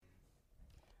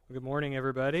Good morning,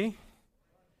 everybody.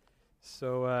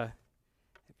 So,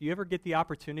 if you ever get the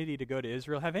opportunity to go to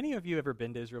Israel, have any of you ever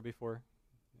been to Israel before?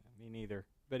 Me neither.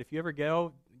 But if you ever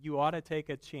go, you ought to take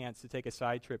a chance to take a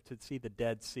side trip to see the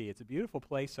Dead Sea. It's a beautiful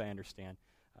place, I understand.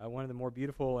 One of the more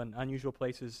beautiful and unusual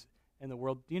places in the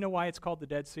world. Do you know why it's called the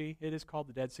Dead Sea? It is called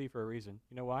the Dead Sea for a reason.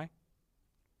 You know why?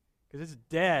 Because it's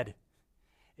dead.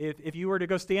 If you were to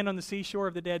go stand on the seashore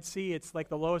of the Dead Sea, it's like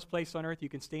the lowest place on earth you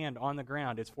can stand on the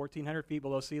ground. It's 1,400 feet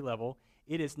below sea level.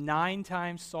 It is 9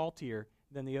 times saltier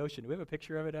than the ocean. Do we have a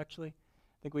picture of it, actually?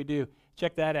 I think we do.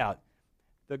 Check that out.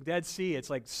 The Dead Sea, it's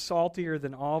like saltier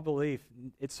than all belief.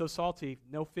 It's so salty,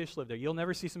 no fish live there. You'll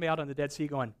never see somebody out on the Dead Sea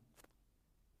going,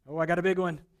 "Oh, I got a big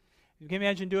one." You can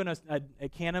imagine doing a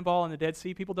cannonball in the Dead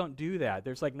Sea. People don't do that.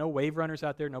 There's like no wave runners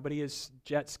out there. Nobody is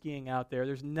jet skiing out there.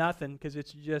 There's nothing because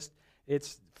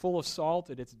it's full of salt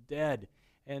and it's dead.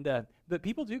 But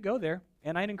people do go there,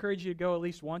 and I'd encourage you to go at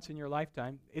least once in your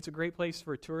lifetime. It's a great place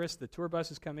for tourists. The tour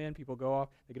buses come in, people go off,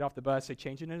 they get off the bus, they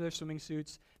change into their swimming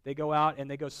suits, they go out and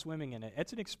they go swimming in it.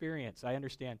 It's an experience, I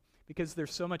understand, because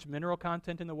there's so much mineral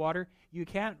content in the water, you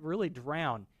can't really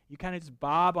drown. You kind of just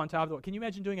bob on top of the water. Can you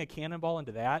imagine doing a cannonball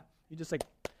into that? You just like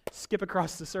skip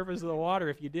across the surface of the water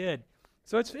if you did.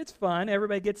 So it's fun.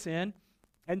 Everybody gets in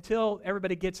until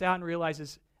everybody gets out and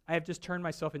realizes, I have just turned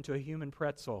myself into a human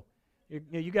pretzel.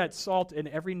 You got salt in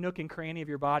every nook and cranny of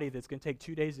your body that's going to take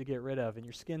 2 days to get rid of, and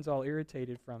your skin's all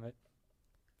irritated from it.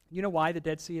 You know why the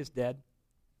Dead Sea is dead?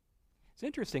 It's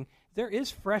interesting. There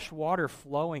is fresh water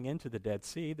flowing into the Dead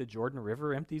Sea. The Jordan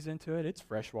River empties into it. It's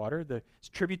fresh water. There's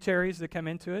tributaries that come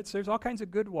into it. So there's all kinds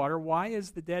of good water. Why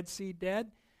is the Dead Sea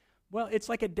dead? Well, it's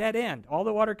like a dead end. All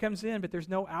the water comes in, but there's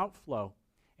no outflow.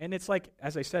 And it's like,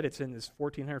 as I said, it's in this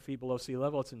 1,400 feet below sea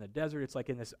level. It's in the desert. It's like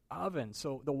in this oven.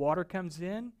 So the water comes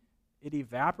in, it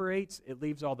evaporates, it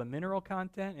leaves all the mineral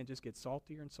content, and it just gets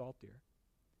saltier and saltier.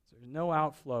 So there's no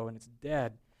outflow, and it's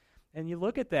dead. And you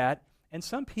look at that, and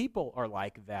some people are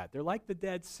like that. They're like the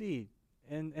Dead Sea.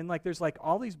 And like there's like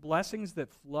all these blessings that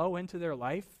flow into their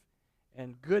life,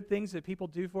 and good things that people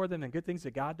do for them, and good things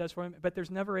that God does for them, but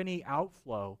there's never any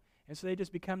outflow. And so they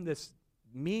just become this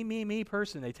me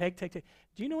person. They take. Do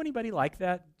you know anybody like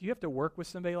that? Do you have to work with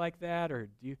somebody like that? Or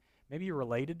maybe you're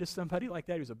related to somebody like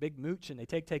that who's a big mooch and they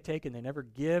take, and they never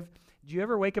give? Do you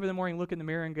ever wake up in the morning, look in the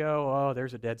mirror and go, "Oh,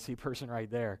 there's a Dead Sea person right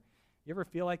there"? You ever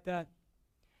feel like that?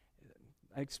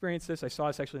 I experienced this. I saw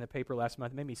this actually in the paper last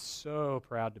month. It made me so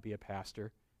proud to be a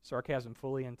pastor. Sarcasm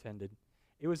fully intended.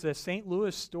 It was a St.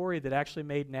 Louis story that actually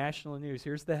made national news.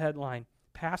 Here's the headline.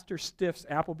 Pastor stiffs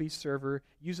Applebee's server,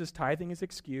 uses tithing as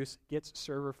excuse, gets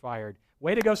server fired.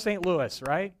 Way to go, St. Louis,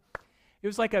 right? It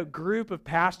was like a group of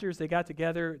pastors. They got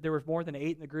together. There was more than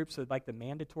 8 in the group, so like the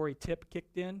mandatory tip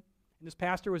kicked in. And this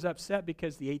pastor was upset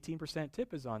because the 18%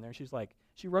 tip is on there.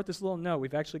 She wrote this little note.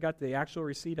 We've actually got the actual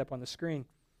receipt up on the screen.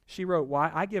 She wrote,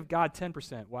 "Why I give God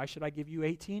 10%. Why should I give you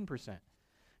 18%?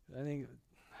 I think,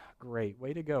 great.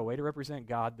 Way to go. Way to represent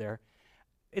God there.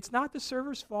 It's not the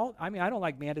server's fault. I mean, I don't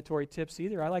like mandatory tips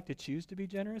either. I like to choose to be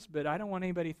generous, but I don't want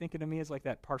anybody thinking of me as like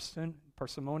that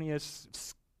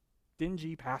parsimonious,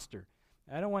 stingy pastor.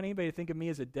 I don't want anybody to think of me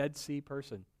as a Dead Sea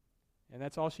person. And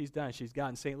that's all she's done. She's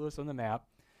gotten St. Louis on the map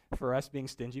for us being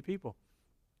stingy people.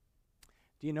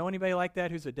 Do you know anybody like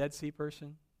that who's a Dead Sea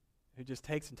person? Who just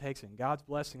takes and God's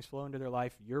blessings flow into their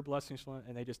life, your blessings flow,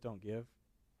 and they just don't give?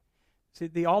 See,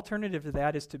 the alternative to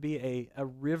that is to be a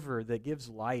river that gives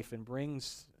life and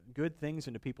brings good things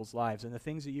into people's lives. And the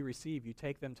things that you receive, you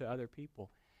take them to other people.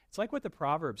 It's like what the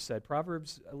Proverbs said.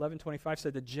 Proverbs 11:25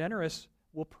 said, "The generous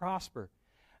will prosper.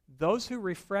 Those who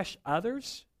refresh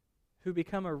others, who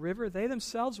become a river, they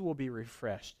themselves will be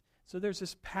refreshed." So there's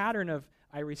this pattern of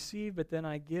I receive, but then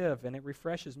I give, and it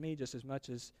refreshes me just as much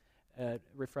as it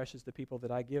refreshes the people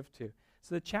that I give to.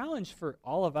 So the challenge for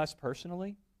all of us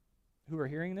personally who are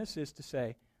hearing this is to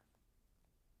say,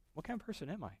 what kind of person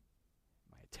am I?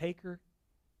 Am I a taker?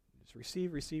 Just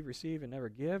receive, and never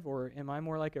give? Or am I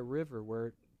more like a river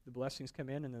where the blessings come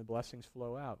in and the blessings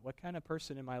flow out? What kind of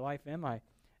person in my life am I?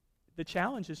 The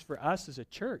challenge is for us as a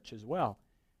church as well.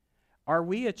 Are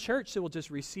we a church that will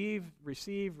just receive,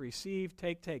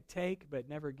 take, but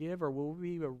never give? Or will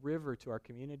we be a river to our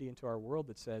community and to our world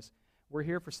that says, we're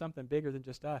here for something bigger than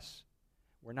just us?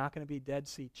 We're not going to be Dead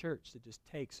Sea church that just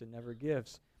takes and never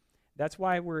gives. That's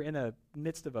why we're in the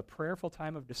midst of a prayerful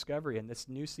time of discovery in this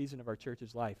new season of our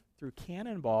church's life. Through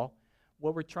Cannonball,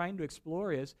 what we're trying to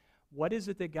explore is, what is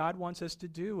it that God wants us to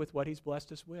do with what He's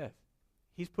blessed us with?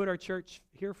 He's put our church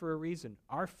here for a reason.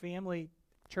 Our family,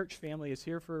 church family, is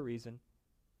here for a reason.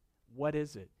 What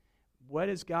is it? What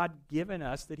has God given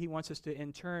us that He wants us to,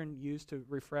 in turn, use to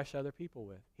refresh other people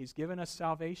with? He's given us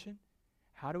salvation.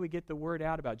 How do we get the word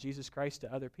out about Jesus Christ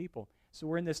to other people? So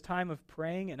we're in this time of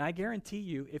praying, and I guarantee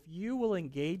you, if you will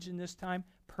engage in this time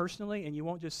personally, and you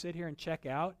won't just sit here and check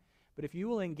out, but if you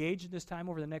will engage in this time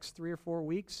over the next 3 or 4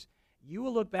 weeks, you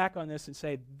will look back on this and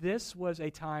say, this was a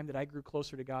time that I grew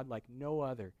closer to God like no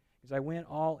other, because I went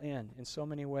all in so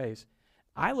many ways.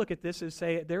 I look at this and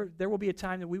say, there will be a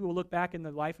time that we will look back in the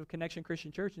life of Connection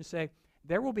Christian Church and say,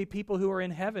 there will be people who are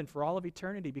in heaven for all of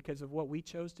eternity because of what we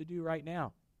chose to do right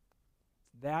now.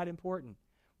 It's that important.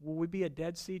 Will we be a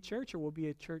Dead Sea church, or will we be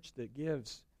a church that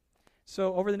gives?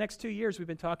 So over the next 2 years, we've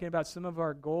been talking about some of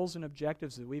our goals and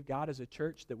objectives that we've got as a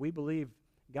church that we believe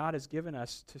God has given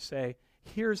us to say,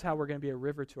 here's how we're going to be a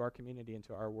river to our community and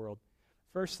to our world.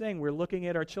 First thing, we're looking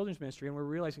at our children's ministry, and we're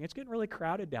realizing it's getting really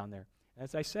crowded down there.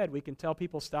 As I said, we can tell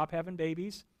people stop having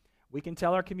babies. We can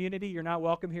tell our community you're not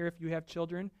welcome here if you have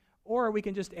children. Or we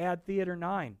can just add Theater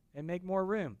 9 and make more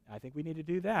room. I think we need to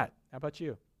do that. How about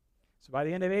you? So by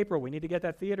the end of April, we need to get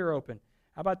that theater open.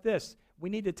 How about this? We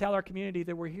need to tell our community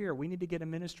that we're here. We need to get a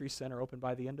ministry center open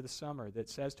by the end of the summer that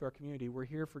says to our community, we're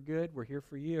here for good, we're here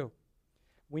for you.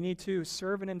 We need to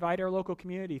serve and invite our local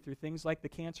community through things like the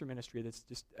cancer ministry that's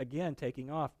just, again, taking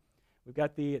off. We've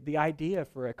got the idea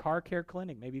for a car care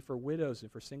clinic, maybe for widows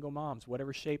and for single moms,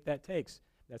 whatever shape that takes.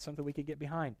 That's something we could get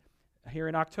behind. Here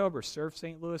in October, Serve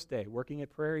St. Louis Day, working at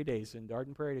Prairie Days and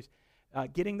Darden Prairie Days.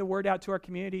 Getting the word out to our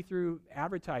community through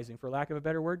advertising, for lack of a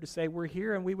better word, to say we're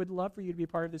here and we would love for you to be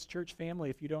part of this church family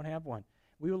if you don't have one.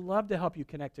 We would love to help you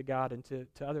connect to God and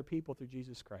to other people through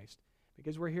Jesus Christ,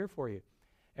 because we're here for you.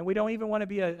 And we don't even want to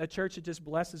be a church that just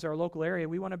blesses our local area.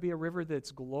 We want to be a river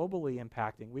that's globally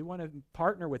impacting. We want to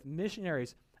partner with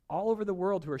missionaries all over the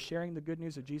world who are sharing the good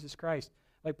news of Jesus Christ,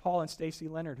 like Paul and Stacy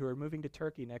Leonard, who are moving to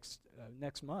Turkey next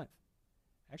month.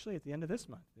 Actually, at the end of this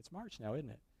month. It's March now, isn't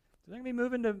it? So they're going to be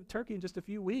moving to Turkey in just a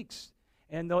few weeks.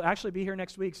 And they'll actually be here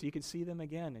next week, so you can see them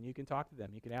again, and you can talk to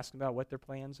them. You can ask them about what their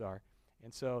plans are.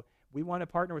 And so we want to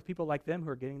partner with people like them who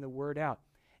are getting the word out.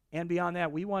 And beyond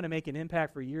that, we want to make an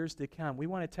impact for years to come. We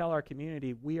want to tell our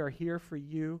community, we are here for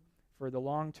you for the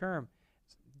long term.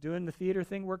 Doing the theater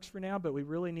thing works for now, but we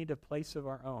really need a place of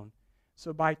our own.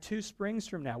 So by 2 springs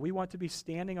from now, we want to be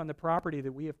standing on the property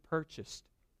that we have purchased,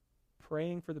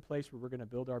 praying for the place where we're going to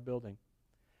build our building.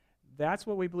 That's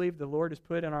what we believe the Lord has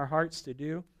put in our hearts to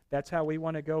do. That's how we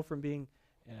want to go from being,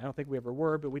 and I don't think we ever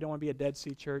were, but we don't want to be a Dead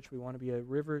Sea church. We want to be a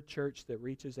river church that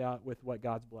reaches out with what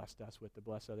God's blessed us with to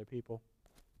bless other people.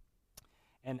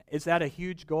 And is that a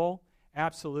huge goal?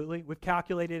 Absolutely. We've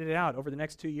calculated it out over the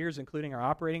next 2 years, including our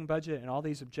operating budget and all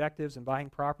these objectives and buying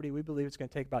property. We believe it's going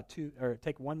to take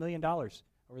take $1 million over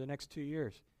the next 2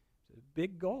 years. It's a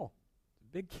big goal,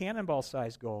 a big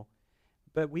cannonball-sized goal.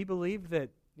 But we believe that,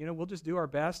 we'll just do our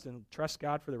best and trust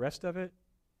God for the rest of it.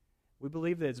 We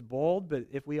believe that it's bold, but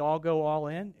if we all go all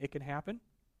in, it can happen.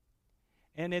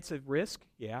 And it's a risk,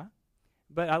 yeah.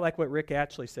 But I like what Rick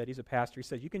Ashley said. He's a pastor. He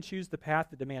said, you can choose the path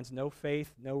that demands no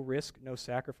faith, no risk, no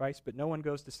sacrifice, but no one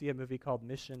goes to see a movie called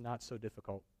Mission Not So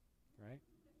Difficult, right?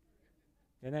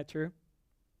 Isn't that true?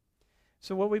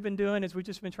 So what we've been doing is we've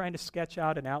just been trying to sketch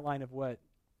out an outline of what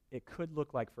it could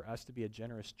look like for us to be a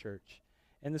generous church.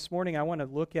 And this morning I want to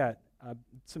look at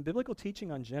some biblical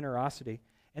teaching on generosity.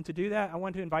 And to do that, I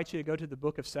want to invite you to go to the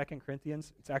book of 2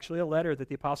 Corinthians. It's actually a letter that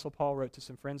the Apostle Paul wrote to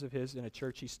some friends of his in a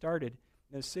church he started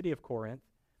in the city of Corinth.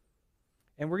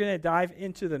 And we're going to dive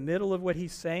into the middle of what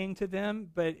he's saying to them,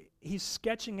 but he's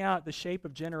sketching out the shape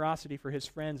of generosity for his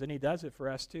friends, and he does it for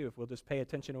us too, if we'll just pay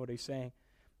attention to what he's saying.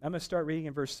 I'm going to start reading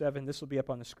in verse 7. This will be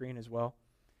up on the screen as well.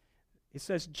 It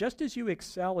says, just as you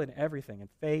excel in everything, in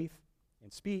faith, in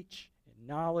speech, in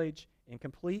knowledge, in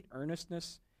complete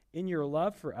earnestness, in your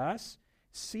love for us,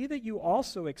 see that you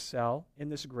also excel in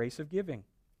this grace of giving.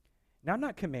 Now, I'm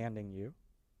not commanding you,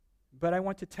 but I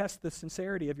want to test the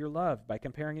sincerity of your love by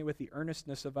comparing it with the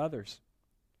earnestness of others.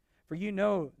 For you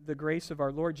know the grace of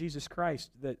our Lord Jesus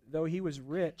Christ, that though he was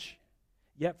rich,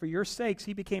 yet for your sakes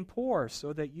he became poor,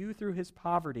 so that you through his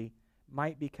poverty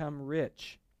might become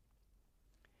rich.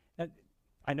 Now,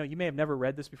 I know you may have never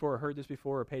read this before or heard this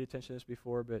before or paid attention to this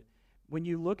before, but when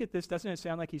you look at this, doesn't it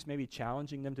sound like he's maybe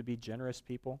challenging them to be generous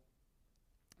people?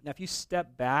 Now, if you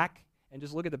step back and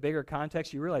just look at the bigger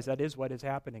context, you realize that is what is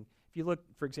happening. If you look,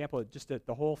 for example, just at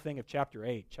the whole thing of chapter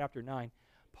 8, chapter 9,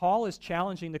 Paul is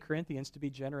challenging the Corinthians to be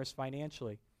generous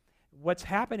financially. What's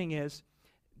happening is,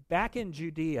 back in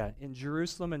Judea, in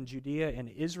Jerusalem and Judea and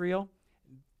Israel,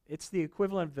 it's the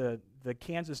equivalent of the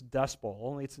Kansas Dust Bowl,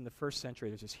 only it's in the first century.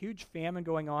 There's this huge famine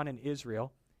going on in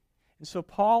Israel. And so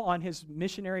Paul, on his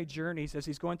missionary journeys, as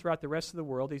he's going throughout the rest of the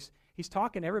world, he's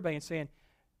talking to everybody and saying,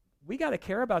 we got to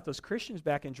care about those Christians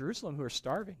back in Jerusalem who are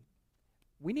starving.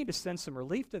 We need to send some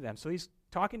relief to them. So he's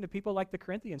talking to people like the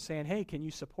Corinthians saying, hey, can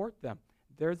you support them?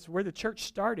 There's where the church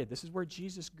started. This is where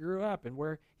Jesus grew up and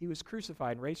where he was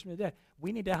crucified and raised from the dead.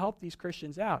 We need to help these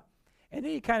Christians out. And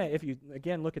then he kind of, if you,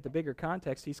 again, look at the bigger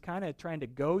context, he's kind of trying to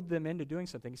goad them into doing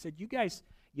something. He said, you guys,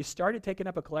 you started taking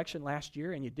up a collection last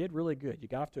year, and you did really good. You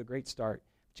got off to a great start.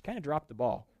 But you kind of dropped the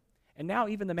ball. And now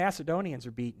even the Macedonians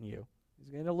are beating you.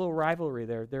 There's a little rivalry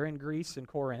there. They're in Greece and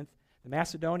Corinth. The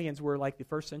Macedonians were like the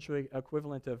first century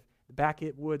equivalent of the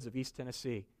backwoods of East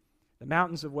Tennessee, the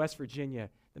mountains of West Virginia.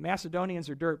 The Macedonians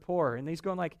are dirt poor. And he's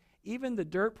going like, even the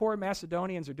dirt poor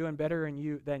Macedonians are doing better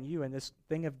than you in this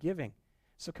thing of giving.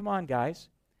 So come on, guys.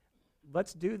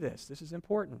 Let's do this. This is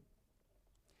important.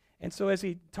 And so as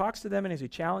he talks to them and as he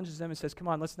challenges them and says, come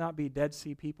on, let's not be Dead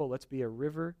Sea people. Let's be a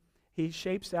river. He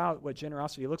shapes out what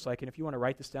generosity looks like. And if you want to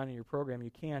write this down in your program, you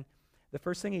can. The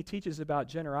first thing he teaches about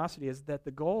generosity is that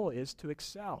the goal is to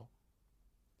excel.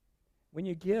 When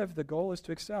you give, the goal is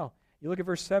to excel. You look at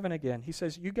verse 7 again. He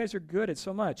says, you guys are good at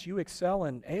so much. You excel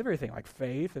in everything, like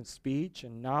faith and speech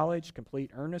and knowledge,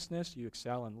 complete earnestness. You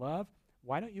excel in love.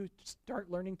 Why don't you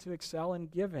start learning to excel in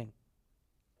giving?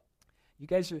 You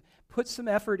guys put some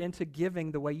effort into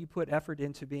giving the way you put effort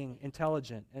into being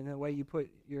intelligent and the way you put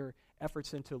your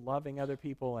efforts into loving other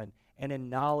people and in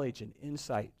knowledge and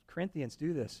insight. Corinthians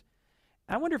do this.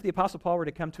 I wonder if the Apostle Paul were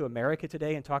to come to America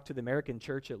today and talk to the American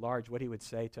church at large, what he would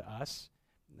say to us.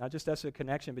 Not just us as a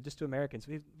connection, but just to Americans.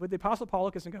 Would the Apostle Paul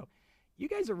look at us and go, you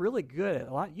guys are really good at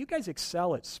a lot. You guys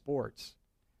excel at sports.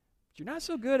 But you're not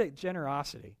so good at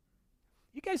generosity.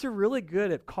 You guys are really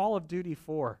good at Call of Duty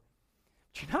 4.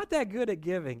 But you're not that good at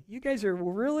giving. You guys are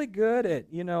really good at,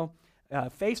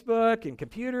 Facebook and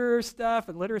computer stuff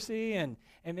and literacy. And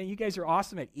then you guys are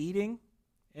awesome at eating.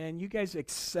 And you guys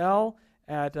excel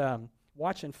at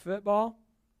watching football.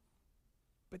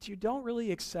 But you don't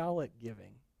really excel at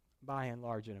giving, by and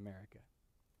large, in America.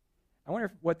 I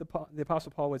wonder what the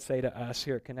Apostle Paul would say to us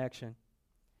here at Connection.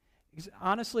 Because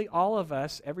honestly, all of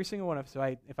us, every single one of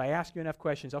us, if I ask you enough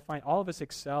questions, I'll find all of us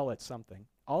excel at something.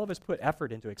 All of us put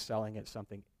effort into excelling at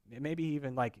something. Maybe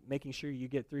even like making sure you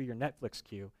get through your Netflix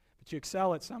queue. But you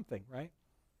excel at something, right?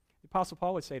 The Apostle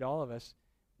Paul would say to all of us,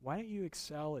 why don't you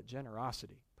excel at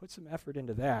generosity? Put some effort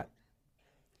into that.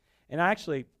 And I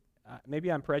actually,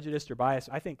 maybe I'm prejudiced or biased,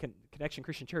 I think Connection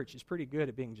Christian Church is pretty good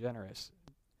at being generous.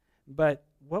 But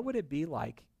what would it be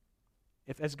like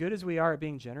if, as good as we are at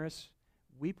being generous,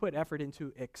 we put effort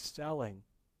into excelling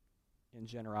in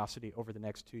generosity over the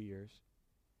next 2 years?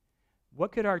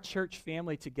 What could our church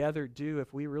family together do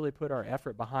if we really put our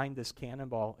effort behind this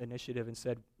Cannonball initiative and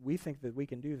said, we think that we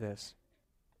can do this?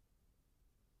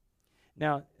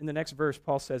 Now, in the next verse,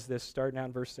 Paul says this, starting out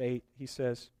in verse 8, he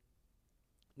says,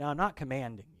 now I'm not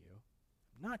commanding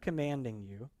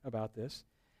you about this.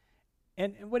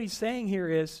 And what he's saying here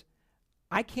is,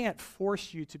 I can't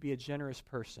force you to be a generous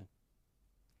person.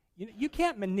 You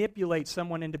can't manipulate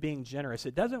someone into being generous.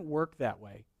 It doesn't work that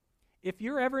way. If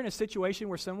you're ever in a situation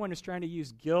where someone is trying to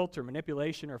use guilt or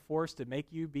manipulation or force to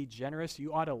make you be generous,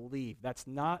 you ought to leave. That's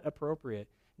not appropriate.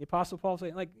 The Apostle Paul is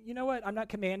saying, you know what? I'm not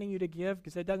commanding you to give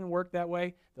because it doesn't work that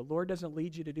way. The Lord doesn't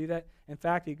lead you to do that. In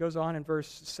fact, he goes on in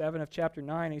verse 7 of chapter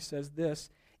 9, he says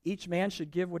this, each man should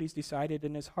give what he's decided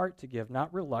in his heart to give,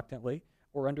 not reluctantly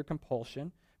or under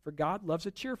compulsion, for God loves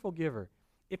a cheerful giver.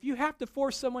 If you have to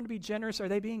force someone to be generous, are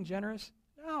they being generous?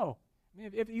 No. I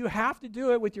mean, if you have to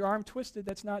do it with your arm twisted,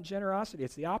 that's not generosity.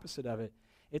 It's the opposite of it.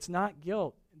 It's not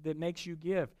guilt that makes you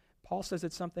give. Paul says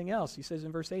it's something else. He says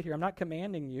in verse 8 here, I'm not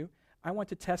commanding you. I want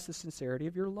to test the sincerity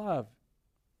of your love.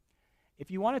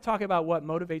 If you want to talk about what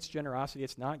motivates generosity,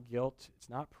 it's not guilt, it's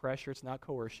not pressure, it's not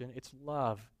coercion, it's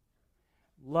love.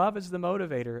 Love is the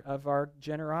motivator of our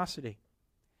generosity.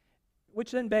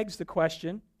 Which then begs the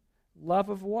question, love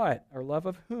of what? Or love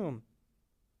of whom?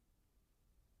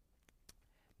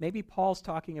 Maybe Paul's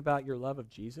talking about your love of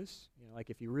Jesus.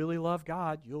 Like if you really love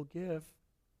God, you'll give.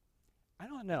 I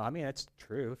don't know. I mean, that's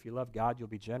true. If you love God, you'll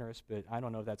be generous, but I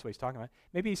don't know if that's what he's talking about.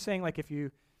 Maybe he's saying like if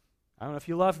you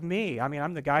love me. I mean,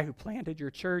 I'm the guy who planted your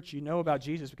church. You know about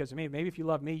Jesus because of me. Maybe if you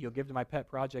love me, you'll give to my pet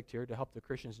project here to help the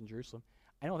Christians in Jerusalem.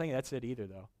 I don't think that's it either,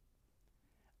 though.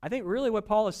 I think really what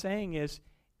Paul is saying is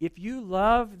if you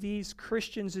love these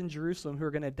Christians in Jerusalem who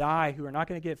are going to die, who are not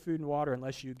going to get food and water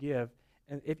unless you give,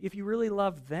 and if you really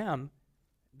love them,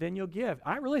 then you'll give.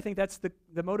 I really think that's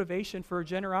the motivation for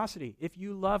generosity. If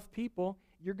you love people,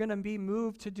 you're going to be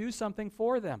moved to do something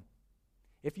for them.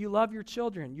 If you love your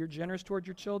children, you're generous toward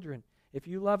your children. If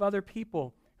you love other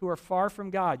people who are far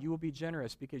from God, you will be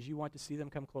generous because you want to see them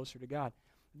come closer to God.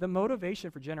 The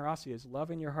motivation for generosity is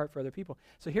love in your heart for other people.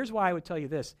 So here's why I would tell you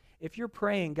this. If you're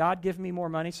praying, God, give me more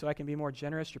money so I can be more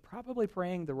generous, you're probably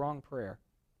praying the wrong prayer.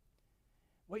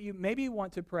 What you maybe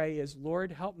want to pray is, Lord,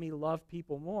 help me love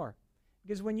people more.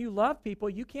 Because when you love people,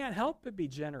 you can't help but be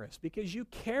generous because you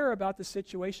care about the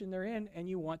situation they're in and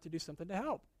you want to do something to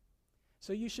help.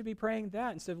 So you should be praying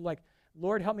that instead of like,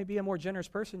 Lord, help me be a more generous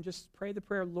person. Just pray the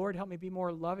prayer, Lord, help me be a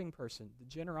more loving person. The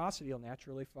generosity will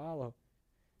naturally follow.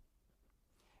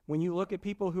 When you look at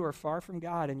people who are far from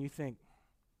God and you think,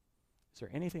 is there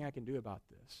anything I can do about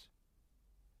this?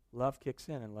 Love kicks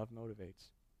in and love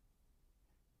motivates.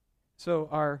 So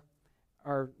our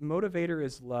motivator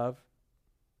is love.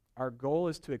 Our goal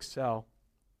is to excel.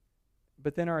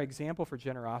 But then our example for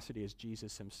generosity is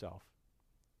Jesus himself.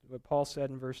 What Paul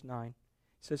said in verse 9.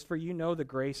 He says, for you know the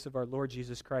grace of our Lord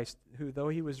Jesus Christ, who though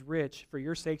he was rich, for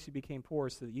your sakes he became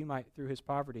poor, so that you might through his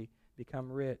poverty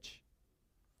become rich.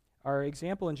 Our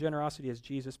example in generosity is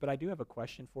Jesus, but I do have a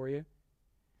question for you.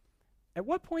 At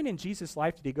what point in Jesus'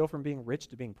 life did he go from being rich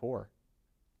to being poor?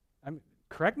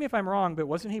 Correct me if I'm wrong, but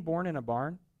wasn't he born in a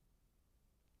barn?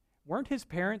 Weren't his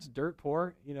parents dirt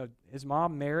poor? You know, his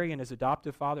mom Mary and his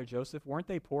adoptive father Joseph, weren't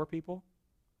they poor people?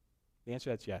 The answer to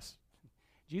that's yes.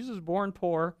 Jesus was born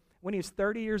poor. When he was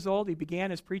 30 years old, he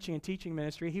began his preaching and teaching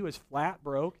ministry. He was flat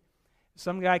broke.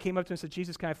 Some guy came up to him and said,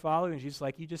 Jesus, can I follow you? And Jesus was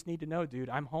like, you just need to know, dude,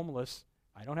 I'm homeless.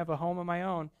 I don't have a home of my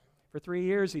own. For 3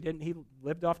 years, he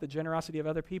lived off the generosity of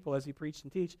other people as he preached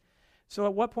and teach. So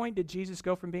at what point did Jesus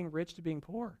go from being rich to being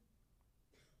poor?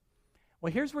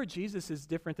 Well, here's where Jesus is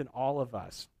different than all of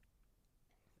us.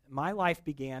 My life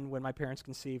began when my parents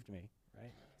conceived me,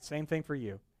 right? Same thing for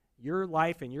you. Your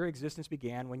life and your existence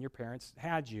began when your parents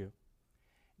had you.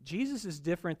 Jesus is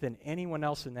different than anyone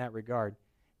else in that regard.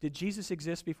 Did Jesus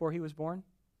exist before he was born?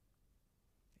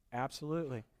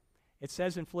 Absolutely. It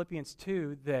says in Philippians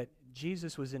 2 that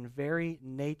Jesus was in very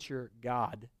nature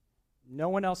God. No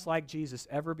one else like Jesus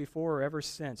ever before or ever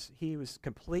since. He was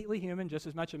completely human, just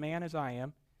as much a man as I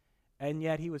am, and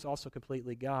yet he was also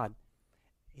completely God.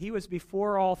 He was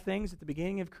before all things. At the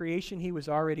beginning of creation, he was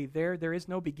already there. There is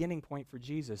no beginning point for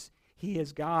Jesus. He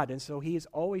is God, and so he has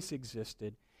always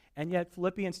existed. And yet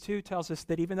Philippians 2 tells us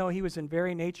that even though he was in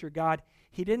very nature God,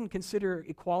 he didn't consider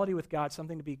equality with God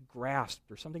something to be grasped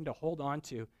or something to hold on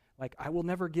to, like, I will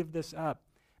never give this up.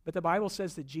 But the Bible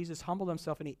says that Jesus humbled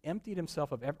himself and he emptied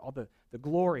himself of all the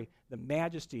glory, the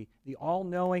majesty, the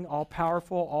all-knowing,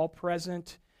 all-powerful,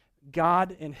 all-present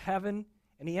God in heaven,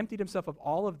 and he emptied himself of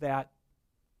all of that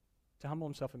to humble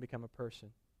himself and become a person.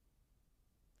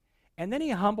 And then he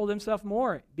humbled himself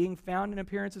more. Being found in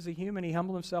appearance as a human, he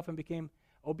humbled himself and became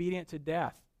obedient to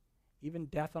death, even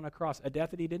death on a cross, a death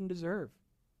that he didn't deserve.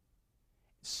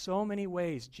 So many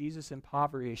ways Jesus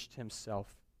impoverished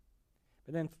himself.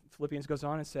 But then Philippians goes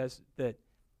on and says that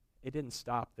it didn't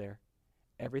stop there.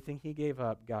 Everything he gave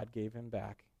up, God gave him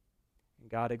back.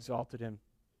 And God exalted him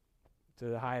to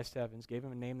the highest heavens, gave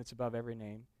him a name that's above every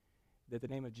name, that the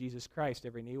name of Jesus Christ,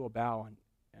 every knee will bow on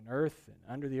earth and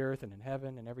under the earth and in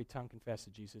heaven, and every tongue confess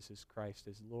that Jesus is Christ,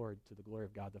 is Lord, to the glory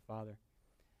of God the Father.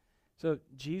 So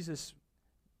Jesus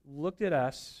looked at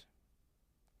us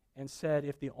and said,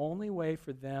 if the only way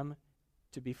for them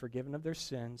to be forgiven of their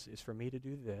sins is for me to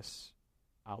do this,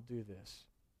 I'll do this.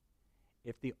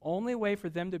 If the only way for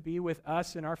them to be with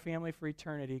us and our family for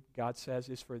eternity, God says,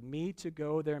 is for me to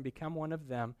go there and become one of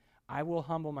them, I will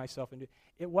humble myself. And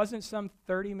it wasn't some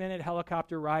 30-minute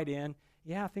helicopter ride in.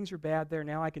 Yeah, things are bad there.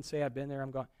 Now I can say I've been there,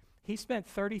 I'm gone. He spent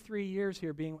 33 years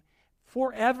here being,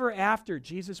 forever after,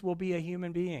 Jesus will be a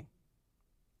human being.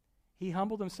 He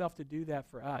humbled himself to do that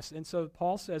for us. And so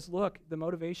Paul says, look, the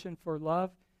motivation for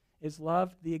love is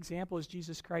love. The example is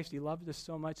Jesus Christ. He loved us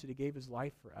so much that he gave his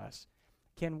life for us.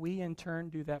 Can we in turn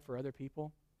do that for other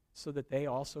people so that they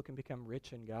also can become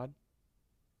rich in God?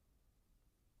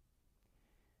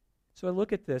 So I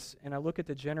look at this, and I look at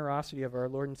the generosity of our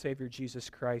Lord and Savior Jesus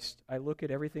Christ. I look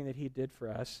at everything that he did for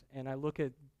us, and I look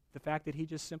at the fact that he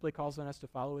just simply calls on us to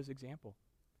follow his example.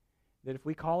 That if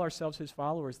we call ourselves his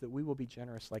followers, that we will be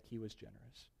generous like he was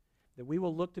generous. That we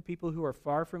will look to people who are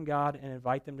far from God and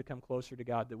invite them to come closer to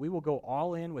God. That we will go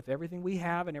all in with everything we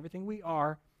have and everything we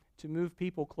are to move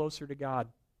people closer to God.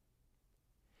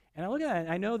 And I look at it,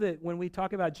 and I know that when we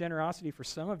talk about generosity, for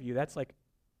some of you, that's like,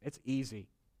 it's easy.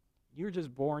 You're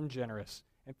just born generous.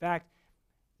 In fact,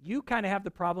 you kind of have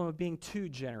the problem of being too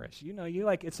generous. You know, you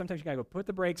like it. Sometimes you got to go put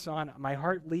the brakes on. My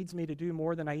heart leads me to do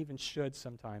more than I even should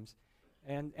sometimes.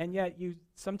 And yet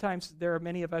sometimes there are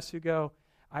many of us who go,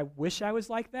 I wish I was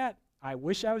like that. I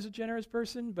wish I was a generous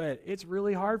person, but it's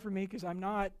really hard for me because I'm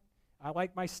not. I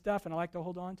like my stuff and I like to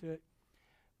hold on to it.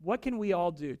 What can we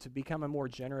all do to become a more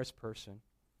generous person?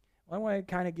 Well, I want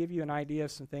to kind of give you an idea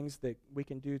of some things that we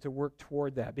can do to work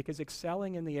toward that, because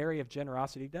excelling in the area of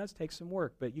generosity does take some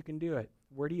work, but you can do it.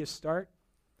 Where do you start?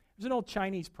 There's an old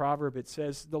Chinese proverb. It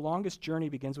says, the longest journey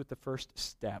begins with the first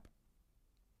step.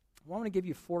 Well, I want to give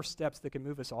you 4 steps that can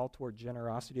move us all toward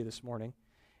generosity this morning.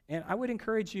 And I would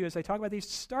encourage you, as I talk about these,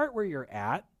 start where you're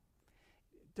at.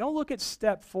 Don't look at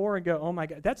step 4 and go, oh my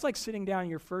God. That's like sitting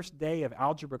down your first day of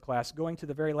algebra class, going to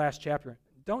the very last chapter.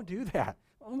 Don't do that.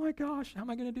 Oh my gosh, how am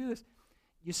I going to do this?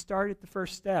 You start at the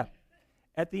first step.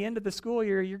 At the end of the school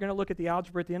year, you're going to look at the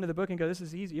algebra at the end of the book and go, this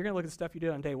is easy. You're going to look at the stuff you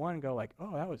did on day 1 and go like,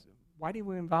 oh, why did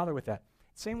we even bother with that?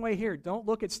 Same way here. Don't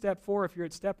look at step 4 if you're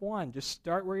at step 1. Just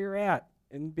start where you're at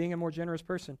in being a more generous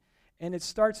person. And it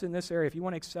starts in this area. If you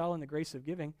want to excel in the grace of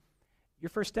giving, your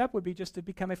first step would be just to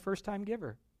become a first-time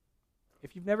giver.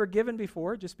 If you've never given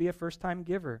before, just be a first-time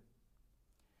giver.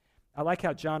 I like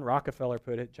how John Rockefeller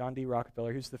put it, John D.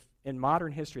 Rockefeller, who's in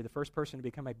modern history the first person to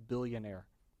become a billionaire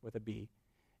with a B.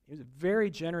 He was a very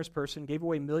generous person, gave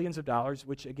away millions of dollars,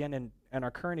 which again in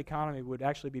our current economy would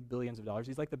actually be billions of dollars.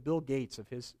 He's like the Bill Gates of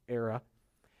his era.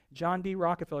 John D.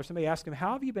 Rockefeller, somebody asked him,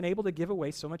 how have you been able to give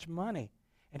away so much money?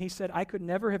 And he said, I could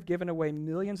never have given away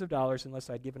millions of dollars unless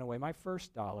I'd given away my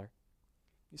first dollar.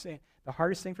 You say, the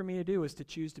hardest thing for me to do is to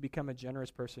choose to become a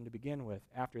generous person to begin with.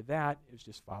 After that, it was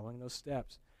just following those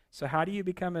steps. So how do you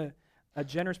become a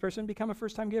generous person? Become a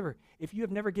first-time giver. If you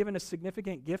have never given a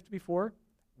significant gift before,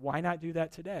 why not do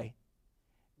that today?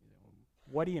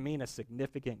 What do you mean a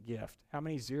significant gift? How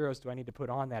many zeros do I need to put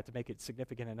on that to make it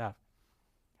significant enough?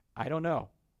 I don't know,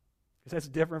 because that's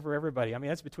different for everybody. I mean,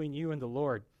 that's between you and the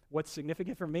Lord. What's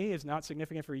significant for me is not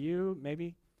significant for you,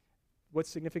 maybe. What's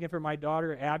significant for my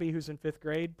daughter, Abby, who's in 5th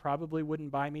grade, probably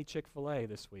wouldn't buy me Chick-fil-A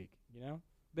this week,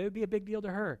 But it would be a big deal to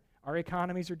her. Our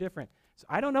economies are different. So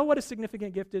I don't know what a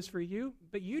significant gift is for you,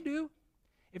 but you do.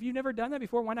 If you've never done that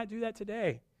before, why not do that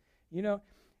today?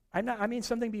 I mean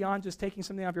something beyond just taking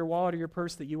something out of your wallet or your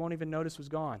purse that you won't even notice was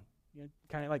gone.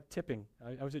 Kind of like tipping.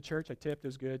 I was at church, I tipped, it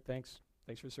was good, thanks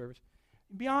for the service.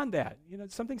 Beyond that,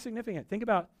 something significant. Think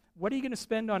about, what are you going to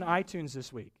spend on iTunes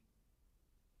this week?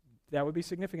 That would be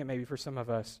significant maybe for some of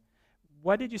us.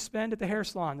 What did you spend at the hair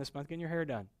salon this month getting your hair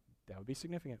done? That would be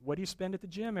significant. What do you spend at the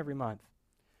gym every month?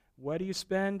 What do you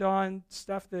spend on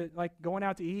stuff that, like going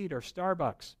out to eat or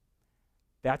Starbucks?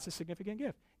 That's a significant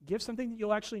gift. Give something that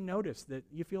you'll actually notice, that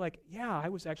you feel like, yeah, I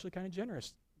was actually kind of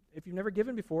generous. If you've never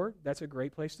given before, that's a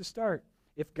great place to start.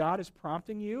 If God is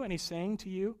prompting you and he's saying to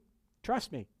you,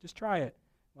 trust me, just try it,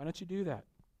 why don't you do that?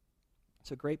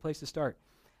 It's a great place to start.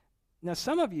 Now,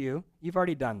 some of you, you've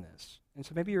already done this, and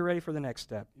so maybe you're ready for the next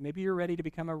step. Maybe you're ready to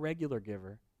become a regular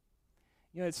giver.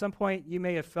 At some point, you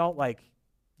may have felt like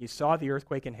you saw the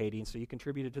earthquake in Haiti, and so you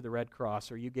contributed to the Red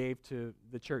Cross, or you gave to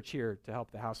the church here to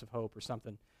help the House of Hope or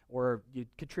something, or you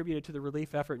contributed to the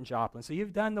relief effort in Joplin. So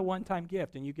you've done the one-time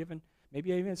gift, and you've given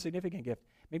maybe even a significant gift.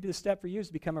 Maybe the step for you is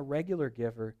to become a regular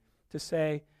giver, to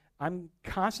say, I'm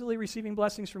constantly receiving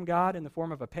blessings from God in the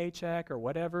form of a paycheck or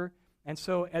whatever, and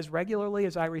so as regularly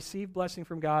as I receive blessing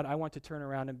from God, I want to turn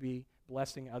around and be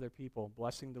blessing other people,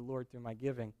 blessing the Lord through my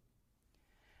giving.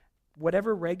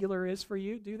 Whatever regular is for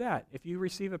you, do that. If you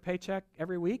receive a paycheck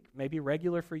every week, maybe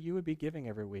regular for you would be giving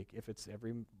every week. If it's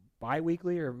every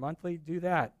bi-weekly or monthly, do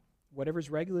that. Whatever's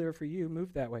regular for you,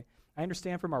 move that way. I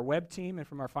understand from our web team and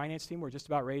from our finance team, we're just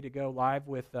about ready to go live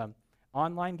with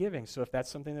online giving. So if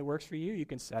that's something that works for you, you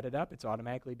can set it up. It's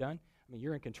automatically done. I mean,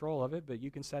 you're in control of it, but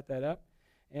you can set that up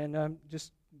and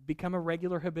just become a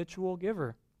regular habitual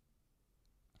giver.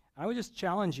 I would just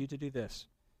challenge you to do this.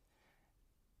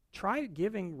 Try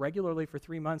giving regularly for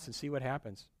 3 months and see what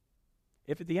happens.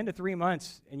 If at the end of 3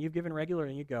 months and you've given regularly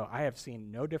and you go, I have seen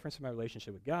no difference in my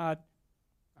relationship with God,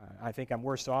 I think I'm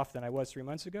worse off than I was 3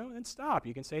 months ago, then stop.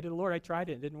 You can say to the Lord, I tried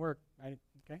it, it didn't work.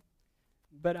 Okay?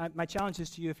 But my challenge is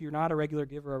to you, if you're not a regular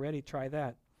giver already, try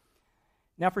that.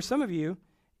 Now, for some of you,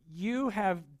 you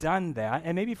have done that,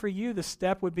 and maybe for you the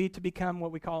step would be to become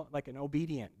what we call like an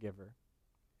obedient giver.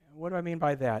 What do I mean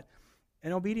by that?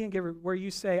 An obedient giver where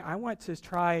you say, I want to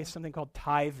try something called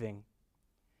tithing.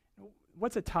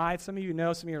 What's a tithe? Some of you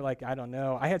know, some of you are like, I don't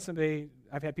know.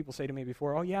 I've had people say to me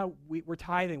before, oh yeah, we're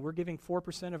tithing. We're giving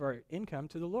 4% of our income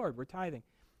to the Lord. We're tithing.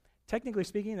 Technically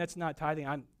speaking, that's not tithing.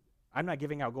 I'm not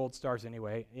giving out gold stars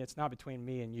anyway. It's not between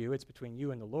me and you. It's between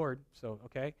you and the Lord, so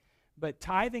okay. But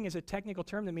tithing is a technical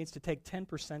term that means to take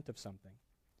 10% of something.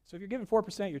 So if you're giving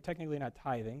 4%, you're technically not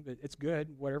tithing, but it's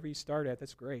good. Whatever you start at,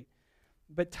 that's great.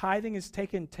 But tithing is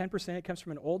taking 10%. It comes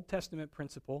from an Old Testament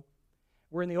principle,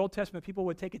 where in the Old Testament, people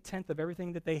would take a tenth of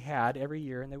everything that they had every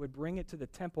year, and they would bring it to the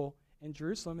temple in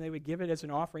Jerusalem, and they would give it as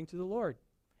an offering to the Lord.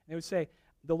 They would say,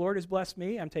 the Lord has blessed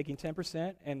me, I'm taking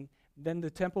 10%, and then the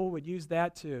temple would use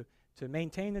that to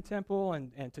maintain the temple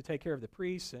and to take care of the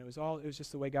priests, and it was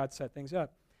just the way God set things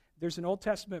up. There's an Old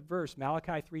Testament verse,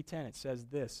 Malachi 3:10. It says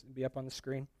this. It'll be up on the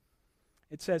screen.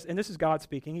 It says, and this is God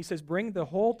speaking, he says, bring the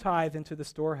whole tithe into the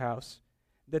storehouse,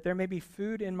 that there may be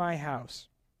food in my house.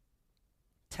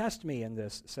 Test me in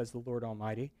this, says the Lord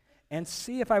Almighty, and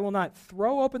see if I will not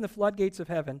throw open the floodgates of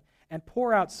heaven and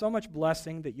pour out so much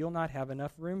blessing that you'll not have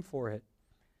enough room for it.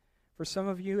 For some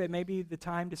of you, it may be the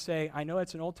time to say, I know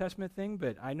it's an Old Testament thing,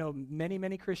 but I know many,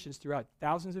 many Christians throughout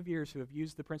thousands of years who have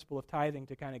used the principle of tithing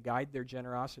to kind of guide their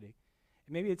generosity.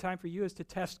 And maybe the time for you is to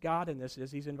test God in this,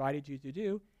 as he's invited you to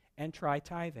do, and try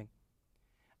tithing.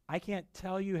 I can't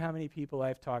tell you how many people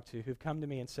I've talked to who've come to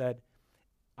me and said,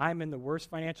 I'm in the worst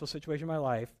financial situation of my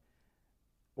life,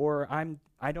 or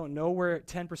I don't know where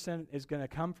 10% is going to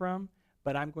come from,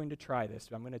 but I'm going to try this.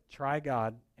 I'm going to try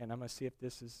God, and I'm going to see if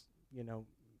this is, if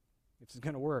this is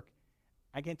going to work.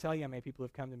 I can't tell you how many people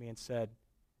have come to me and said,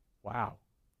 wow,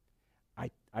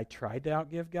 I tried to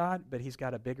outgive God, but he's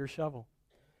got a bigger shovel.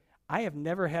 I have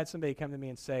never had somebody come to me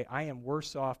and say, I am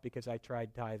worse off because I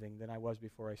tried tithing than I was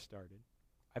before I started.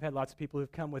 I've had lots of people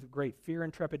who've come with great fear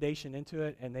and trepidation into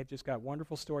it, and they've just got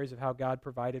wonderful stories of how God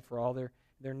provided for all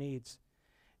their needs.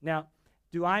 Now,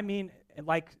 do I mean,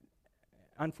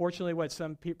 unfortunately, what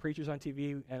some preachers on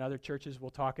TV and other churches will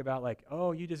talk about, like,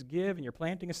 oh, you just give and you're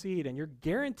planting a seed and you're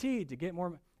guaranteed to get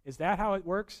more. Is that how it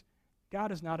works?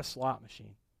 God is not a slot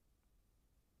machine.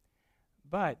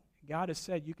 But God has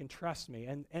said, you can trust me.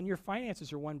 And your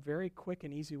finances are one very quick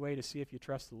and easy way to see if you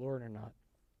trust the Lord or not.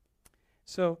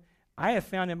 So I have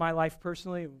found in my life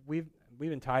personally, we've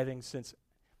been tithing since,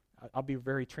 I'll be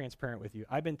very transparent with you.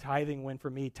 I've been tithing when, for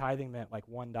me, tithing meant like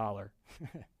 $1.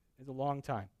 It's a long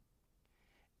time.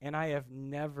 And I have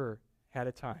never had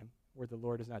a time where the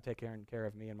Lord has not taken care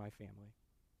of me and my family.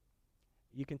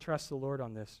 You can trust the Lord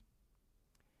on this.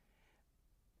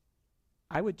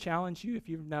 I would challenge you, if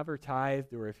you've never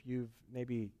tithed or if you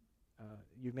maybe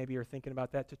are thinking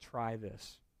about that, to try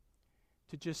this.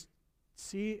 To just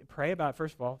pray about it,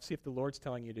 first of all, see if the Lord's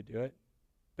telling you to do it.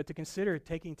 But to consider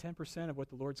taking 10% of what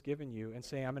the Lord's given you and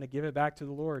saying, I'm going to give it back to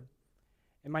the Lord.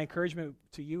 And my encouragement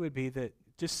to you would be that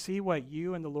just see what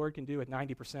you and the Lord can do with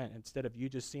 90% instead of you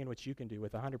just seeing what you can do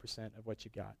with 100% of what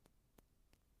you got.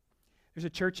 There's a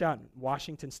church out in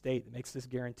Washington State that makes this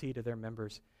guarantee to their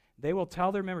members. They will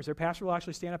tell their members, their pastor will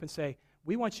actually stand up and say,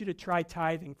 we want you to try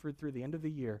tithing through the end of the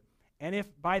year. And if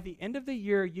by the end of the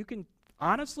year you can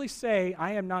honestly say,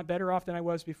 I am not better off than I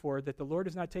was before, that the Lord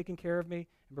has not taken care of me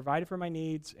and provided for my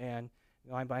needs, and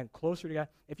I'm closer to God.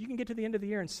 If you can get to the end of the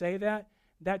year and say that,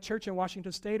 that church in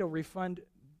Washington State will refund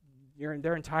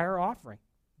their entire offering.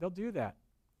 They'll do that.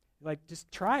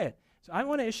 Just try it. So I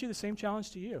want to issue the same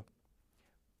challenge to you.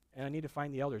 And I need to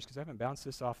find the elders because I haven't bounced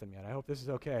this off them yet. I hope this is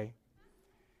okay.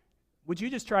 Would you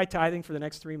just try tithing for the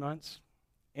next 3 months?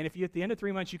 And if you, at the end of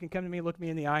 3 months, you can come to me, look me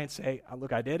in the eye, and say,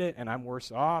 look, I did it, and I'm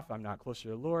worse off. I'm not closer to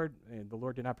the Lord, and the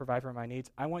Lord did not provide for my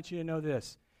needs. I want you to know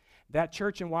this. That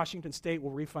church in Washington State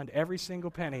will refund every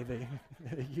single penny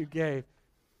that you gave.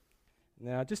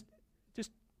 Now, just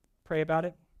pray about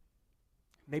it.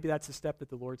 Maybe that's the step that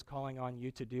the Lord's calling on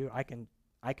you to do. I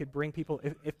could bring people,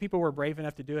 if people were brave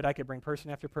enough to do it, I could bring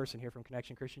person after person here from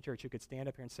Connection Christian Church who could stand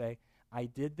up here and say, I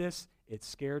did this, it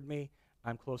scared me,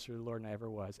 I'm closer to the Lord than I ever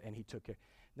was, and he took care.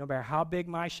 No matter how big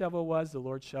my shovel was, the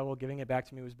Lord's shovel giving it back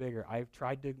to me was bigger. I've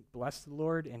tried to bless the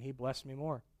Lord, and he blessed me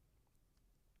more.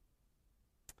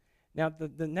 Now,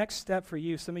 the next step for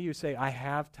you, some of you say, I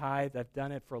have tithed, I've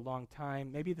done it for a long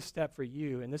time. Maybe the step for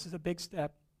you, and this is a big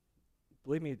step.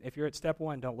 Believe me, if you're at step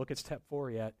 1, don't look at step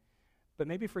 4 yet. But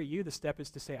maybe for you, the step is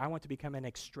to say, I want to become an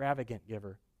extravagant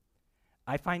giver.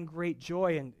 I find great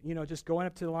joy in, just going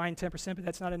up to the line 10%, but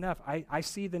that's not enough. I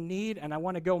see the need, and I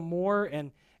want to go more,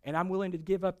 and I'm willing to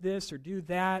give up this or do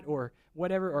that or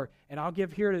whatever, and I'll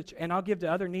give here and I'll give to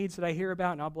other needs that I hear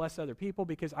about, and I'll bless other people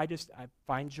because I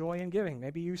find joy in giving.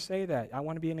 Maybe you say that. I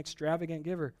want to be an extravagant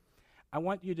giver. I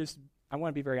want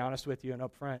to be very honest with you and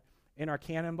upfront. In our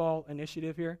Cannonball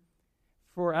initiative here,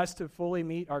 for us to fully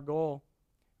meet our goal,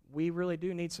 we really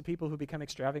do need some people who become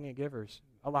extravagant givers.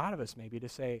 A lot of us maybe to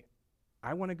say,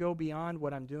 I want to go beyond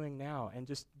what I'm doing now and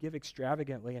just give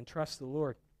extravagantly and trust the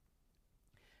Lord.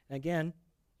 And again,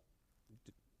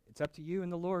 it's up to you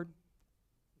and the Lord,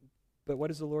 but what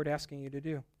is the Lord asking you to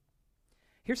do?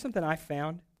 Here's something I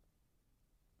found,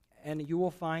 and you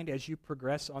will find as you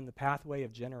progress on the pathway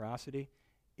of generosity,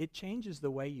 it changes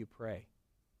the way you pray.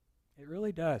 It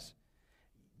really does.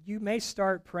 You may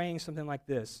start praying something like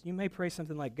this. You may pray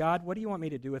something like, God, what do you want me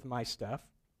to do with my stuff?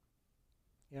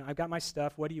 I've got my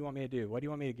stuff. What do you want me to do? What do you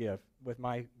want me to give with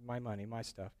my money, my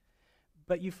stuff?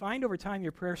 But you find over time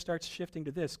your prayer starts shifting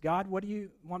to this. God, what do you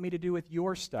want me to do with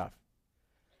your stuff?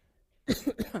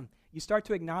 You start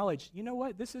to acknowledge, you know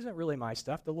what, this isn't really my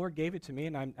stuff. The Lord gave it to me,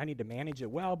 and I need to manage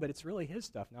it well, but it's really his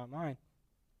stuff, not mine.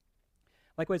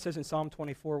 Like what it says in Psalm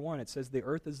 24:1, it says, the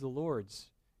earth is the Lord's,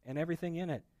 and everything in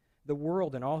it, the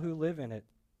world and all who live in it.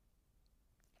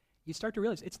 You start to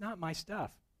realize, it's not my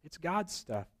stuff. It's God's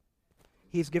stuff.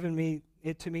 He's given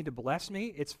it to me to bless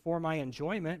me. It's for my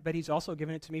enjoyment, but he's also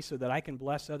given it to me so that I can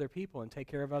bless other people and take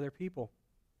care of other people.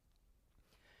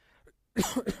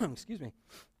 Excuse me.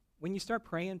 When you start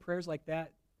praying prayers like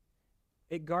that,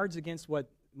 it guards against what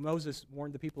Moses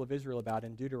warned the people of Israel about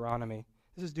in Deuteronomy.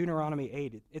 This is Deuteronomy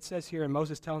 8. It says here, and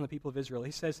Moses telling the people of Israel,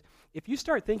 he says, if you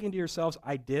start thinking to yourselves,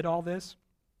 I did all this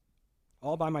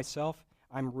all by myself,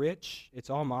 I'm rich, it's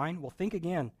all mine, well, think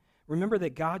again. Remember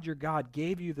that God, your God,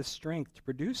 gave you the strength to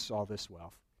produce all this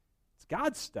wealth. It's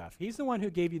God's stuff. He's the one who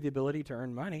gave you the ability to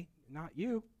earn money, not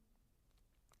you.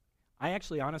 I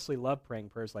actually honestly love praying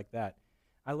prayers like that.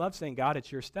 I love saying, God,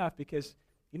 it's your stuff, because,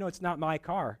 it's not my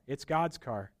car. It's God's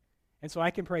car. And so I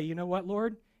can pray, you know what,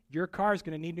 Lord? Your car is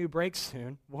going to need new brakes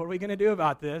soon. What are we going to do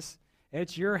about this?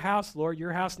 It's your house, Lord.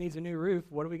 Your house needs a new roof.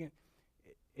 What are we going to...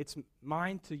 It's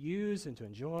mine to use and to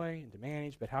enjoy and to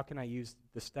manage, but how can I use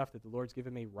the stuff that the Lord's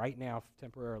given me right now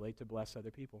temporarily to bless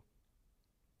other people?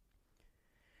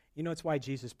 It's why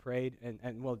Jesus prayed and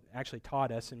actually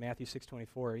taught us in Matthew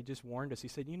 6:24. He just warned us. He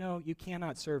said, you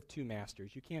cannot serve two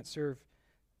masters. You can't serve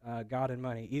God and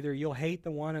money. Either you'll hate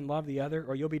the one and love the other,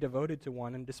 or you'll be devoted to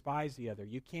one and despise the other.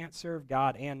 You can't serve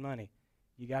God and money.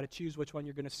 You got to choose which one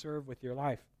you're going to serve with your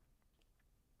life.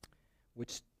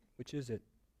 Which is it?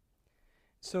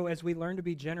 So as we learn to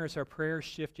be generous, our prayers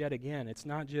shift yet again. It's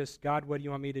not just, God, what do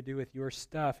you want me to do with your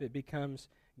stuff? It becomes,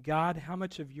 God, how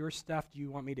much of your stuff do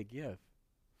you want me to give?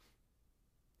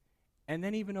 And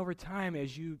then even over time,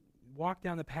 as you walk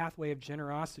down the pathway of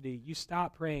generosity, you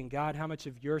stop praying, God, how much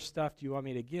of your stuff do you want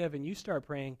me to give? And you start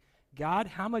praying, God,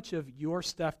 how much of your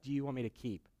stuff do you want me to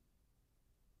keep?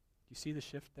 Do you see the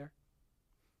shift there?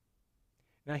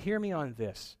 Now hear me on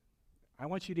this. I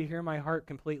want you to hear my heart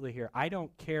completely here. I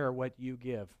don't care what you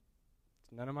give.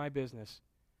 It's none of my business.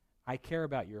 I care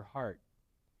about your heart.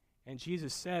 And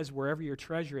Jesus says, wherever your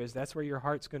treasure is, that's where your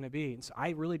heart's going to be. And so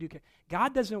I really do care.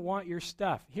 God doesn't want your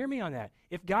stuff. Hear me on that.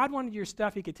 If God wanted your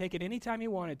stuff, he could take it anytime he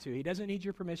wanted to. He doesn't need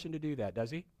your permission to do that, does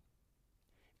he?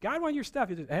 If God wanted your stuff,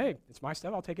 he says, hey, it's my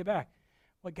stuff, I'll take it back.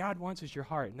 What God wants is your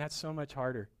heart, and that's so much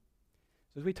harder.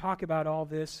 So as we talk about all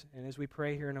this, and as we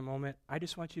pray here in a moment, I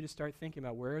just want you to start thinking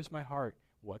about, where is my heart?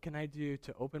 What can I do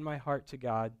to open my heart to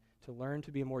God, to learn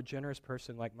to be a more generous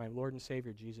person like my Lord and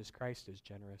Savior Jesus Christ is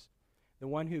generous? The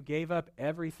one who gave up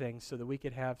everything so that we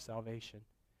could have salvation.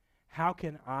 How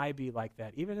can I be like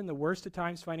that? Even in the worst of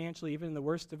times financially, even in the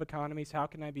worst of economies, how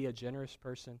can I be a generous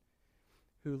person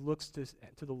who looks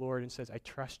to the Lord and says, I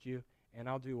trust you, and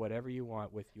I'll do whatever you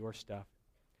want with your stuff?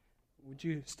 Would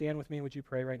you stand with me? Would you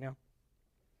pray right now?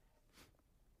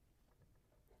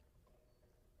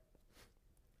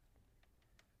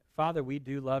 Father, we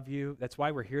do love you. That's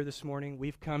why we're here this morning.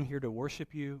 We've come here to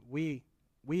worship you. We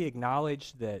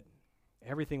acknowledge that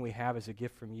everything we have is a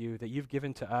gift from you, that you've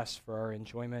given to us for our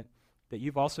enjoyment, that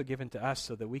you've also given to us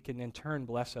so that we can in turn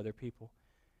bless other people.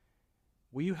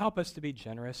 Will you help us to be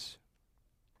generous?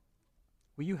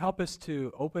 Will you help us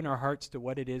to open our hearts to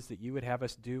what it is that you would have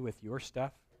us do with your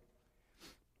stuff?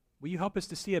 Will you help us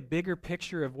to see a bigger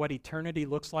picture of what eternity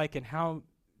looks like and how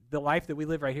the life that we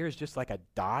live right here is just like a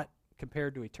dot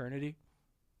compared to eternity?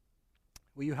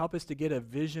 Will you help us to get a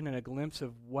vision and a glimpse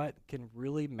of what can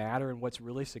really matter and what's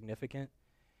really significant,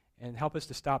 and help us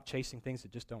to stop chasing things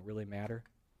that just don't really matter?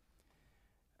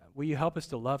 Will you help us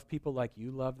to love people like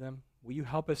you love them? Will you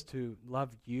help us to love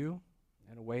you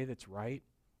in a way that's right,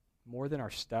 more than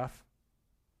our stuff?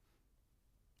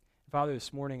 Father,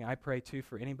 this morning I pray too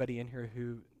for anybody in here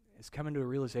who is coming to a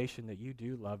realization that you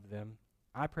do love them.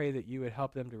 I pray that you would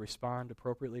help them to respond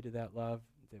appropriately to that love,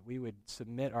 that we would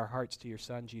submit our hearts to your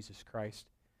Son, Jesus Christ,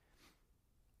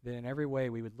 that in every way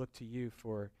we would look to you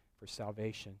for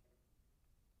salvation.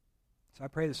 So I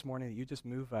pray this morning that you just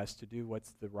move us to do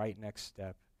what's the right next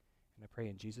step. And I pray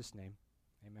in Jesus' name,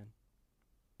 amen.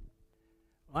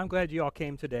 Well, I'm glad you all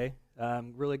came today.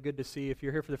 Really good to see you. If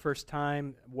you're here for the first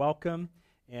time, welcome.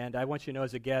 And I want you to know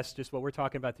as a guest, just what we're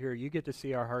talking about here, you get to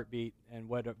see our heartbeat and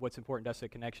what's important to us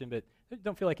at Connection, but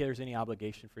don't feel like there's any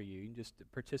obligation for you. You can just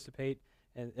participate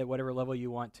at whatever level you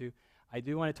want to. I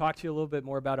do want to talk to you a little bit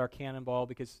more about our Cannonball,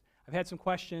 because I've had some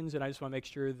questions, and I just want to make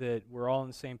sure that we're all on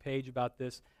the same page about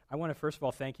this. I want to first of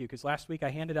all thank you, because last week I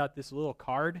handed out this little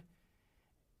card,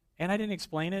 and I didn't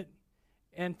explain it,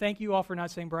 And thank you all for not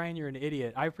saying, Brian, you're an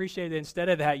idiot. I appreciate it. Instead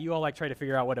of that, you all try to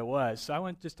figure out what it was. So I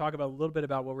want to just talk about a little bit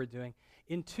about what we're doing.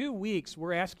 In 2 weeks,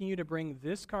 we're asking you to bring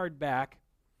this card back.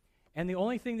 And the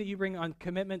only thing that you bring on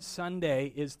Commitment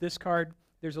Sunday is this card.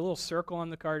 There's a little circle on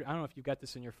the card. I don't know if you've got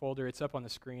this in your folder. It's up on the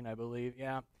screen, I believe.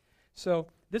 Yeah. So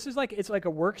this is it's like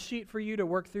a worksheet for you to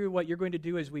work through what you're going to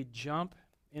do as we jump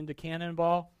into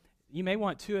Cannonball. You may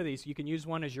want 2 of these. You can use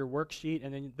one as your worksheet,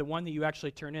 and then the one that you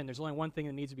actually turn in, there's only one thing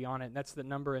that needs to be on it, and that's the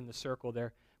number in the circle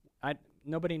there.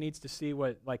 Nobody needs to see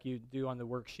what you do on the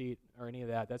worksheet or any of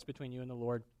that. That's between you and the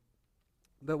Lord.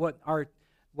 But what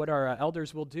our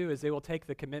elders will do is they will take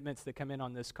the commitments that come in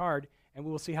on this card, and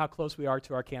we will see how close we are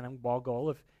to our Cannonball goal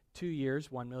of 2 years,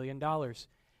 $1 million.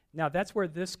 Now, that's where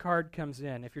this card comes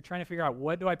in. If you're trying to figure out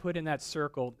what do I put in that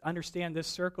circle, understand this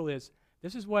circle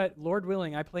this is what, Lord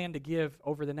willing, I plan to give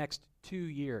over the next 2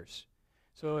 years.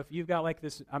 So if you've got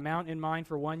this amount in mind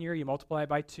for 1 year, you multiply it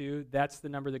by 2, that's the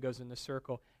number that goes in the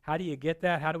circle. How do you get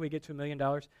that? How do we get to $1 million?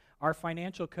 Our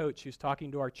financial coach, who's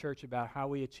talking to our church about how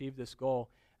we achieve this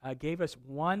goal, gave us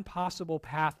one possible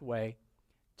pathway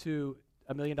to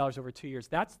 $1 million over 2 years.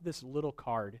 That's this little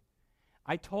card.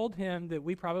 I told him that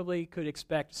we probably could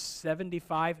expect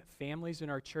 75 families in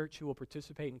our church who will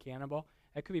participate in Cannonball.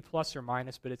 That could be plus or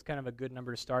minus, but it's kind of a good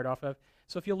number to start off of.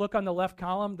 So if you look on the left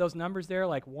column, those numbers there,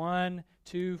 like 1,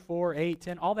 2, 4, 8,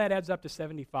 10, all that adds up to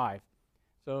 75.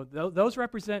 So those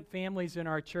represent families in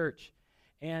our church.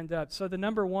 And so the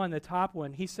number one, the top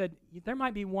one, he said, there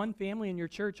might be one family in your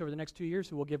church over the next 2 years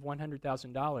who will give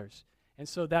 $100,000. And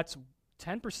so that's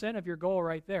 10% of your goal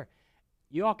right there.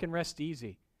 You all can rest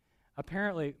easy.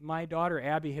 Apparently, my daughter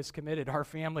Abby has committed our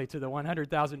family to the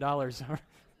 $100,000.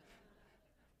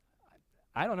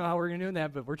 I don't know how we're going to do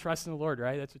that, but we're trusting the Lord,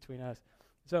 right? That's between us.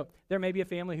 So there may be a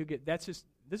family who this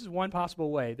is one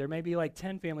possible way. There may be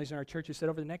 10 families in our church who said,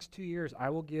 over the next 2 years, I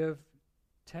will give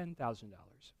 $10,000,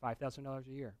 $5,000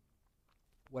 a year,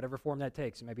 whatever form that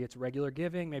takes. Maybe it's regular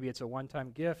giving, maybe it's a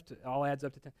one-time gift. It all adds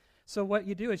up to 10. So what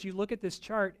you do is you look at this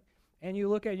chart, and you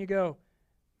look at it and you go,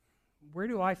 where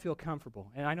do I feel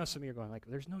comfortable? And I know some of you are going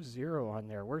there's no 0 on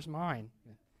there. Where's mine?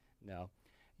 No.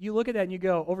 You look at that and you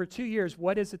go, over 2 years,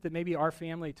 what is it that maybe our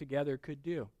family together could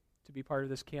do to be part of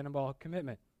this Cannonball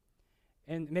commitment?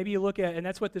 And maybe you look at, and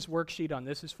that's what this worksheet on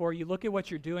this is for, you look at what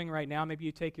you're doing right now. Maybe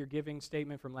you take your giving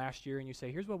statement from last year and you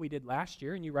say, here's what we did last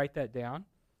year, and you write that down.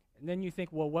 And then you think,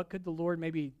 well, what could the Lord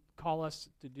maybe call us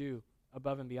to do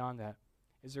above and beyond that?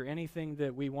 Is there anything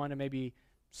that we want to maybe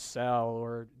sell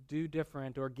or do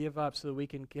different or give up so that we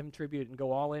can contribute and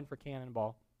go all in for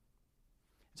Cannonball?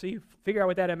 So you figure out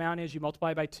what that amount is, you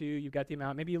multiply by 2, you've got the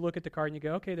amount. Maybe you look at the card and you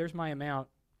go, okay, there's my amount.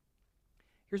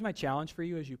 Here's my challenge for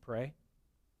you as you pray.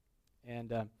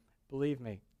 And believe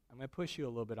me, I'm going to push you a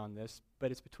little bit on this, but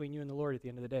it's between you and the Lord at the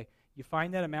end of the day. You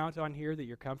find that amount on here that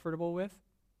you're comfortable with,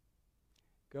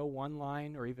 go 1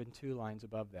 line or even 2 lines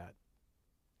above that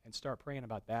and start praying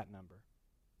about that number.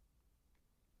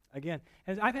 Again,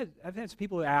 and I've had some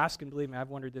people who ask, and believe me, I've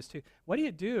wondered this too. What do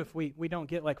you do if we don't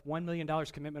get $1 million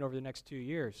commitment over the next 2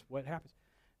 years? What happens?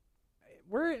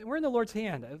 We're in the Lord's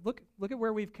hand. Look at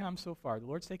where we've come so far. The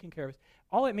Lord's taking care of us.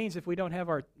 All it means if we don't have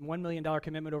our $1 million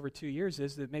commitment over 2 years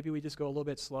is that maybe we just go a little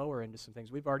bit slower into some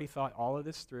things. We've already thought all of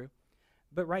this through.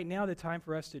 But right now the time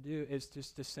for us to do is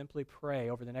just to simply pray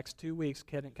over the next 2 weeks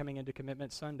coming into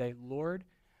Commitment Sunday. Lord,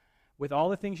 with all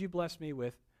the things you blessed me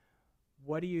with,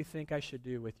 what do you think I should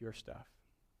do with your stuff?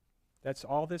 That's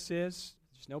all this is.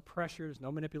 There's no pressure. There's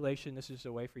no manipulation. This is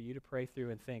a way for you to pray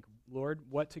through and think, Lord,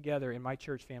 what together in my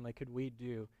church family could we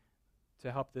do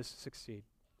to help this succeed?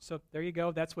 So there you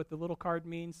go. That's what the little card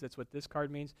means. That's what this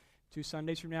card means. 2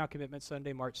 Sundays from now, Commitment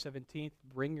Sunday, March 17th.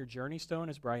 Bring your journey stone,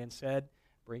 as Brian said.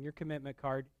 Bring your commitment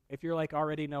card. If you're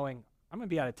already knowing, I'm going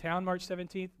to be out of town March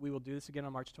 17th, we will do this again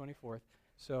on March 24th.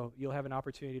 So you'll have an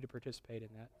opportunity to participate in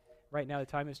that. Right now, the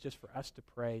time is just for us to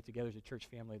pray together as a church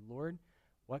family. Lord,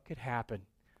 what could happen?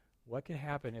 What could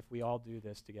happen if we all do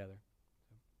this together?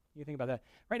 You think about that.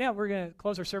 Right now, we're going to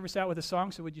close our service out with a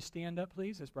song, so would you stand up,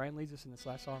 please, as Brian leads us in this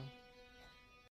last song?